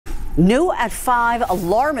New at 5,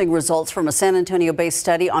 alarming results from a San Antonio-based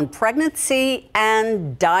study on pregnancy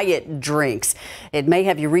and diet drinks. It may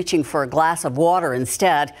have you reaching for a glass of water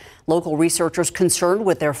instead. Local researchers concerned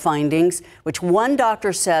with their findings, which one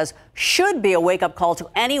doctor says should be a wake-up call to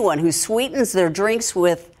anyone who sweetens their drinks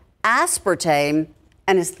with aspartame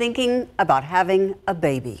and is thinking about having a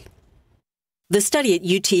baby. The study at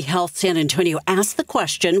UT Health San Antonio asked the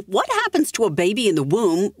question, what happens to a baby in the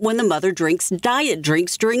womb when the mother drinks diet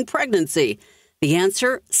drinks during pregnancy? The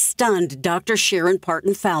answer stunned Dr. Sharon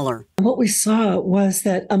Parton-Fowler. What we saw was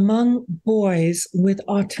that among boys with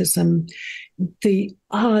autism, the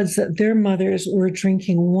odds that their mothers were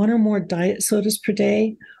drinking one or more diet sodas per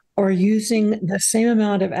day or using the same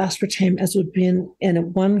amount of aspartame as would be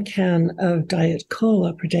in one can of diet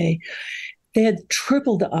cola per day, they had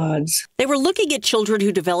tripled the odds. They were looking at children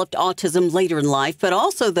who developed autism later in life, but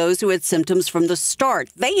also those who had symptoms from the start.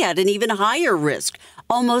 They had an even higher risk,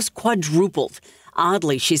 almost quadrupled.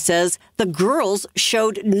 Oddly, she says, the girls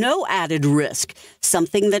showed no added risk,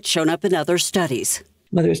 something that's shown up in other studies.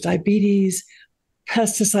 Whether it's diabetes,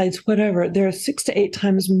 pesticides, whatever, they're 6 to 8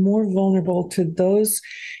 times more vulnerable to those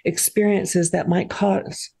experiences that might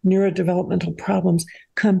cause neurodevelopmental problems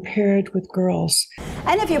compared with girls.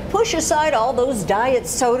 And if you push aside all those diet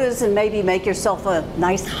sodas and maybe make yourself a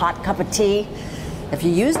nice hot cup of tea, if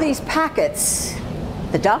you use these packets,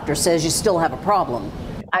 the doctor says you still have a problem.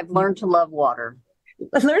 I've learned to love water.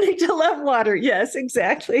 Learning to love water. Yes,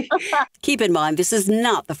 exactly. Keep in mind, this is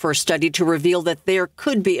not the first study to reveal that there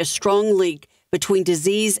could be a strong link between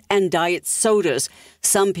disease and diet sodas.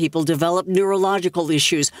 Some people develop neurological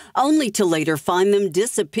issues, only to later find them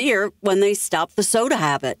disappear when they stop the soda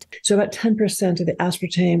habit. So about 10% of the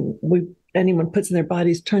aspartame anyone puts in their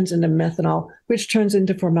bodies turns into methanol, which turns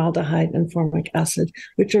into formaldehyde and formic acid,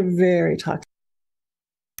 which are very toxic.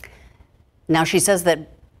 Now, she says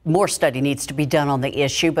that more study needs to be done on the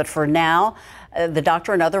issue, but for now, the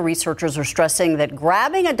doctor and other researchers are stressing that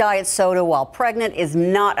grabbing a diet soda while pregnant is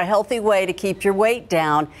not a healthy way to keep your weight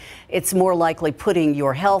down. It's more likely putting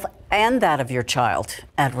your health and that of your child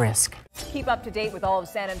at risk. Keep up to date with all of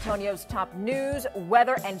San Antonio's top news,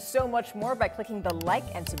 weather, and so much more by clicking the like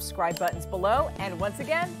and subscribe buttons below. And once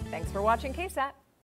again, thanks for watching KSAT.